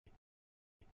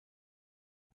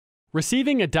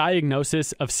Receiving a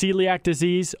diagnosis of celiac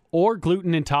disease or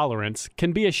gluten intolerance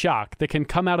can be a shock that can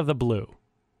come out of the blue.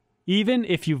 Even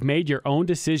if you've made your own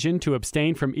decision to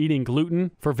abstain from eating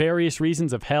gluten for various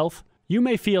reasons of health, you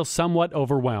may feel somewhat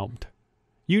overwhelmed.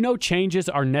 You know changes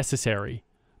are necessary,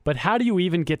 but how do you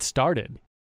even get started?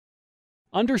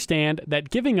 Understand that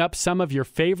giving up some of your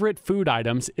favorite food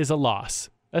items is a loss,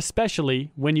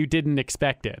 especially when you didn't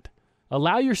expect it.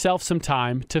 Allow yourself some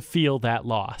time to feel that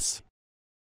loss.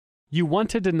 You want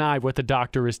to deny what the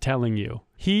doctor is telling you.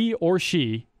 He or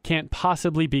she can't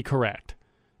possibly be correct.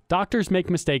 Doctors make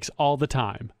mistakes all the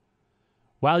time.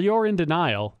 While you're in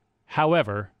denial,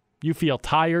 however, you feel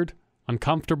tired,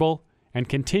 uncomfortable, and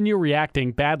continue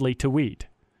reacting badly to wheat.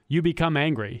 You become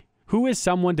angry. Who is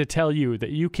someone to tell you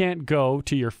that you can't go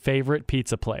to your favorite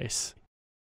pizza place?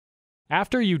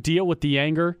 After you deal with the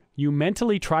anger, you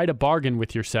mentally try to bargain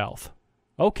with yourself.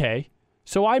 Okay,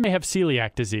 so I may have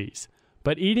celiac disease,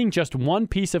 but eating just one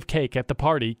piece of cake at the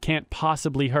party can't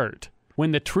possibly hurt.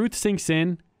 When the truth sinks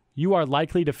in, you are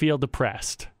likely to feel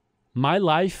depressed. My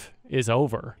life is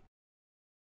over.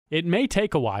 It may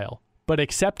take a while, but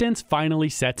acceptance finally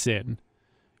sets in.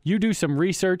 You do some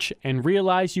research and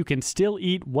realize you can still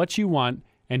eat what you want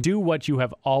and do what you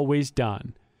have always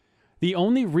done. The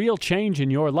only real change in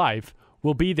your life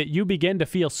will be that you begin to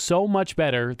feel so much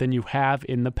better than you have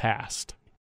in the past.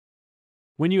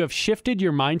 When you have shifted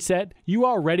your mindset, you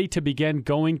are ready to begin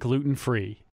going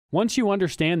gluten-free. Once you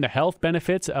understand the health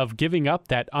benefits of giving up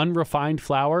that unrefined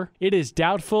flour, it is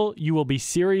doubtful you will be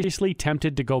seriously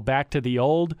tempted to go back to the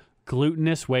old,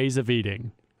 glutinous ways of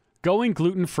eating. Going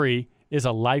gluten-free is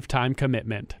a lifetime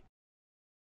commitment.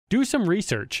 Do some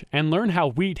research and learn how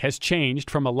wheat has changed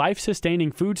from a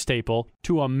life-sustaining food staple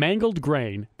to a mangled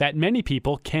grain that many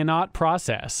people cannot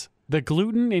process. The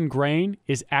gluten in grain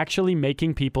is actually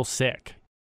making people sick.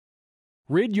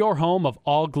 Rid your home of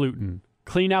all gluten.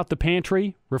 Clean out the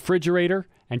pantry, refrigerator,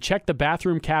 and check the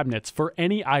bathroom cabinets for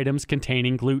any items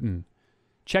containing gluten.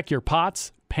 Check your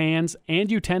pots, pans,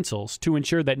 and utensils to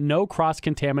ensure that no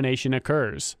cross-contamination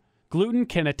occurs. Gluten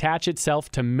can attach itself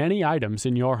to many items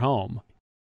in your home.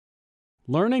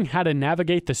 Learning how to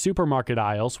navigate the supermarket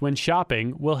aisles when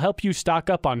shopping will help you stock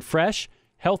up on fresh,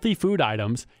 healthy food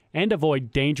items and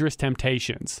avoid dangerous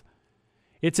temptations.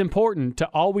 It's important to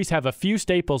always have a few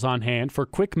staples on hand for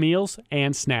quick meals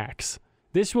and snacks.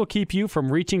 This will keep you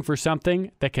from reaching for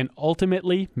something that can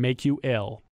ultimately make you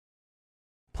ill.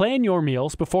 Plan your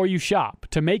meals before you shop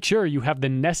to make sure you have the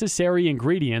necessary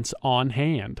ingredients on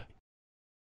hand.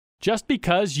 Just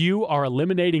because you are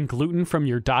eliminating gluten from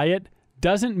your diet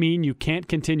doesn't mean you can't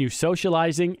continue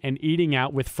socializing and eating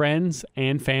out with friends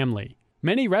and family.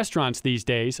 Many restaurants these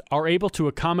days are able to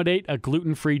accommodate a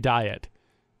gluten-free diet.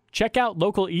 Check out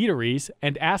local eateries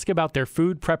and ask about their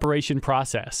food preparation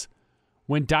process.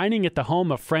 When dining at the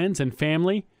home of friends and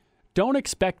family, don't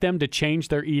expect them to change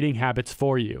their eating habits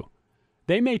for you.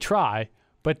 They may try,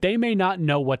 but they may not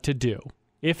know what to do.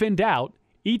 If in doubt,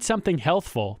 eat something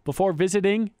healthful before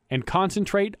visiting and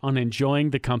concentrate on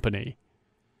enjoying the company.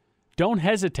 Don't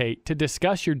hesitate to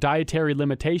discuss your dietary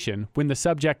limitation when the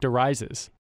subject arises.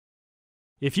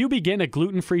 If you begin a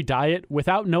gluten-free diet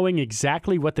without knowing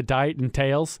exactly what the diet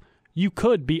entails, you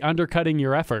could be undercutting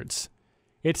your efforts.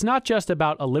 It's not just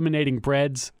about eliminating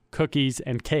breads, cookies,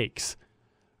 and cakes.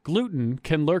 Gluten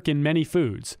can lurk in many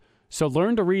foods, so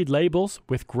learn to read labels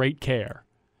with great care.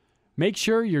 Make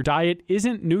sure your diet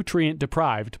isn't nutrient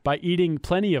deprived by eating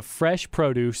plenty of fresh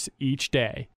produce each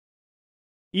day.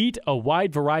 Eat a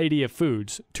wide variety of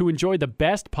foods to enjoy the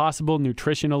best possible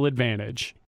nutritional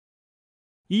advantage.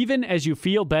 Even as you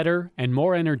feel better and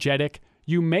more energetic,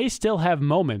 you may still have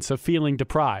moments of feeling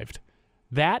deprived.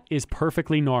 That is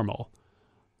perfectly normal.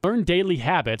 Learn daily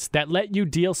habits that let you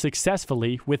deal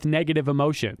successfully with negative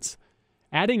emotions.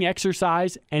 Adding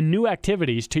exercise and new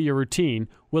activities to your routine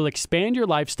will expand your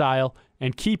lifestyle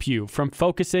and keep you from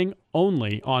focusing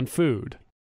only on food.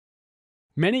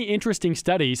 Many interesting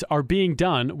studies are being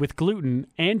done with gluten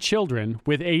and children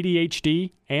with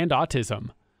ADHD and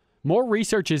autism. More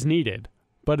research is needed,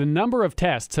 but a number of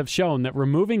tests have shown that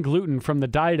removing gluten from the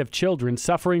diet of children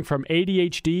suffering from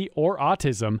ADHD or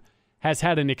autism has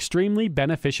had an extremely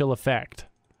beneficial effect.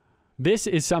 This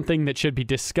is something that should be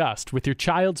discussed with your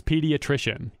child's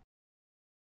pediatrician.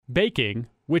 Baking,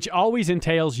 which always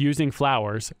entails using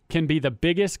flours, can be the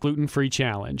biggest gluten-free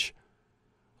challenge.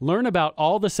 Learn about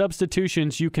all the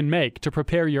substitutions you can make to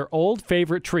prepare your old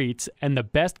favorite treats and the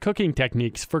best cooking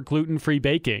techniques for gluten-free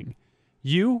baking.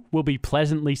 You will be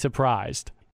pleasantly surprised.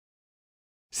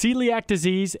 Celiac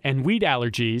disease and wheat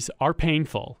allergies are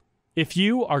painful. If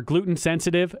you are gluten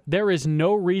sensitive, there is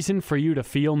no reason for you to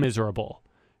feel miserable.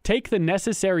 Take the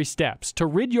necessary steps to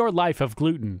rid your life of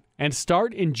gluten and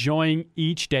start enjoying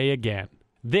each day again.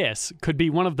 This could be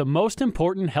one of the most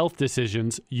important health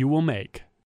decisions you will make.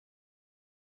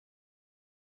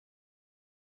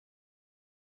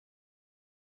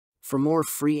 For more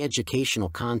free educational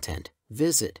content,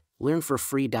 visit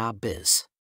learnforfree.biz.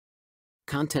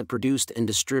 Content produced and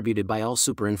distributed by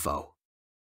AllSuperInfo.